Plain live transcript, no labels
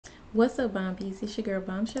What's up, Bombies? It's your girl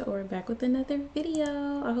Bombshell, or back with another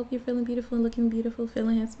video. I hope you're feeling beautiful and looking beautiful,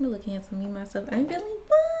 feeling handsome and looking handsome. Me myself, I'm feeling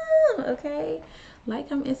bomb. Okay, like,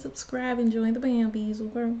 comment, and subscribe, and join the Bombies.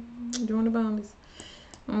 Okay, join the Bombies.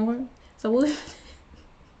 Okay, so we'll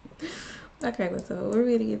okay. So we're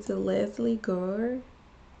ready to get to Lesley Gore.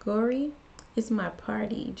 Gory. It's my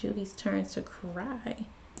party. Judy's turn to cry.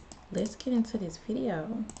 Let's get into this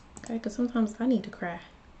video. Okay, because sometimes I need to cry.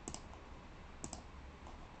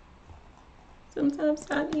 Sometimes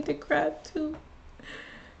I need to cry too.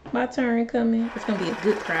 My turn coming. It's gonna be a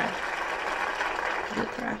good cry. Good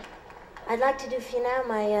cry. I'd like to do for you now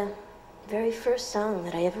my very first song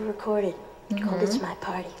that I ever recorded, called It's My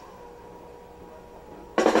Party.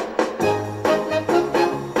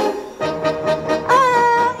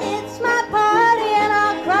 Oh, it's my party and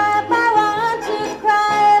I'll cry if I want to,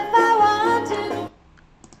 cry if I want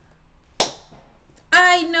to.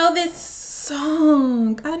 I know this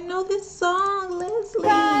song. I know this song, Lesley.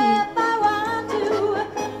 Cry if I want to.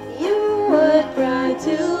 You would cry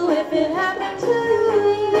too if it happened to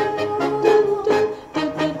you.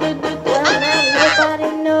 Well, now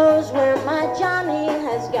nobody knows where my Johnny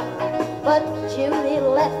has gone, but Judy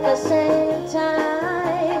left the same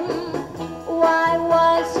time. Why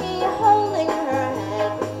was he holding her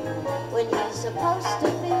hand when he's supposed to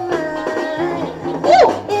be mine? Ooh.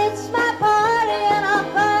 It's my party and I'll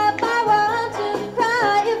cry if I want to,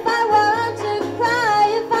 cry if I want to, cry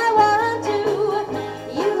if I want to.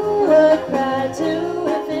 You would cry too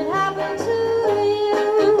if it happened to you.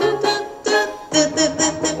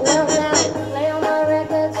 Well, now play on my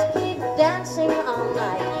records, keep dancing all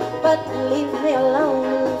night, but leave me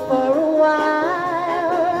alone for a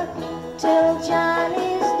while till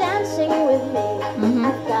Johnny's dancing with me.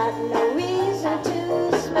 I've got no reason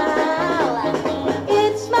to smile.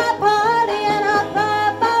 It's my party and I'll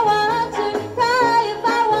cry if I want to, cry if I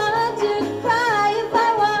want to, cry if I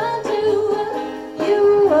want to. You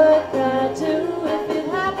would cry too if it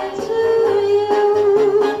happened to you.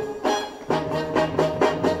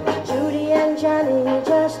 Judy and Johnny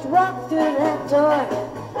just walked through that door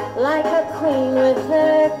like a queen with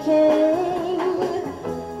her king.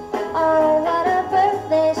 Oh, what a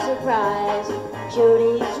birthday surprise.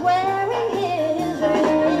 Judy's wearing his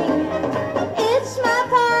ring. It's my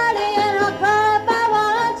party and I'll cry if I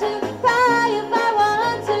want to, cry if I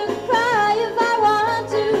want to, cry if I want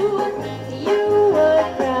to. You would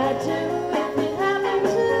cry too if it happened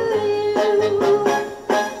to you.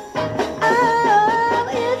 Oh,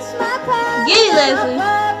 it's my party. Get it, Lesley.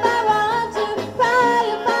 Cry if I want to, cry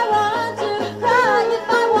if I want to, cry if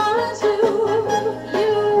I want to.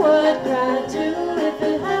 You would cry too if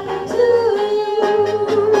it happened to you.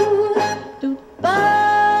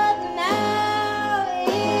 But now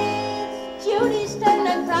it's Judy's turn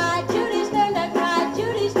to cry, Judy's turn to cry,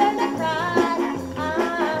 Judy's turn to cry.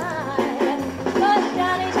 But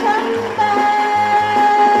Johnny's coming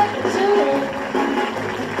back to me.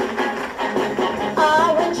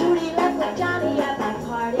 Oh, when Judy left with Johnny at my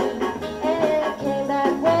party and came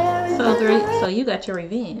back wearing So you got your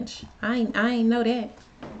revenge. I ain't know that.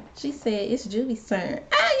 She said it's Judy's turn.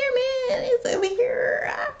 Your man is over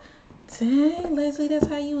here. Dang, Lesley, that's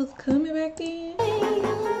how you was coming back then?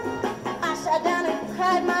 I sat down and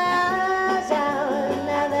cried my eyes out.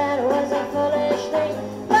 Now that was a foolish thing.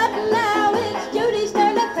 But now it's Judy's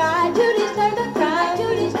turn to cry. Judy's turn to cry.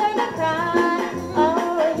 Judy's turn to cry.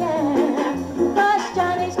 Oh yeah. 'Cause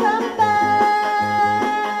Johnny's come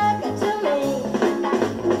back to me.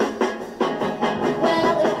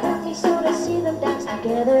 Well, it hurt me so to see them dance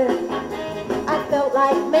together. I felt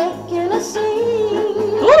like making a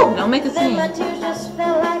scene. Ooh, don't make a Then scene. my tears just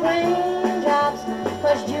felt like raindrops,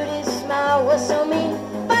 'cause Judy's smile was so mean.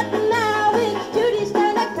 But now it's Judy's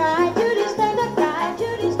turn to cry, Judy's turn to cry,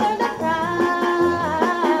 Judy's turn to cry.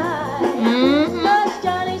 'Cause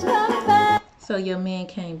Johnny's come back. So your man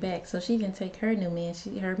came back. So she didn't take her new man.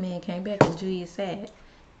 Her man came back and Judy is sad.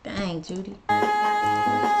 Dang, Judy.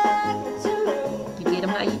 To me. You get him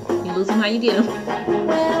how you lose him how you get him.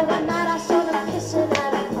 Well, one night I saw them kissing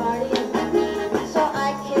at a party, so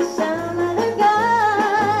I kissed another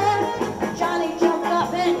guy. Johnny jumped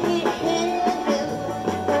up and he hit him,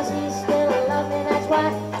 'cause he still loved me, that's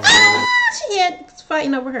why. She had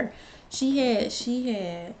fighting over her. She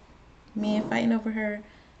had men fighting over her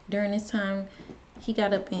during this time. He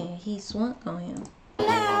got up and he swung on him.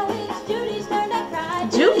 Now it's Judy's turn to cry.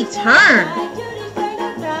 Judy turn. Judy's turn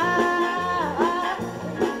to cry.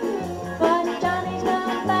 But Johnny's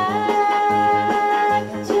come back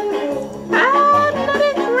to me. I know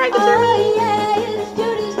that record. Oh yeah, it's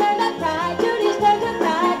Judy's turn to cry. Judy's turn to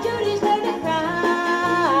cry. Judy's turn to cry.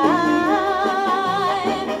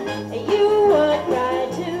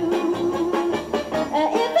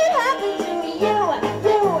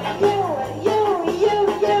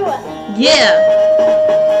 Yeah.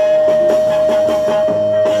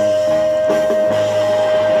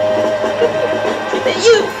 She said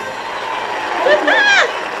you.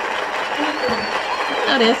 I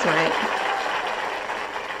know that's right.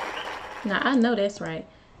 Now I know that's right.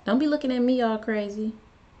 Don't be looking at me all crazy.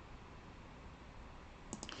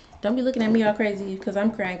 Don't be looking at me all crazy because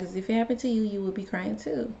I'm crying. Because if it happened to you, you would be crying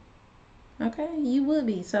too. Okay? You would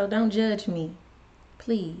be. So don't judge me.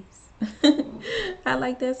 Please. I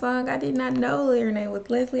like that song. I did not know her name was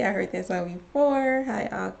Lesley. I heard that song before.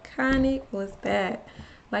 How iconic was that?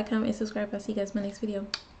 Like, comment, and subscribe. I'll see you guys in my next video.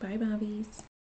 Bye, Bobbies.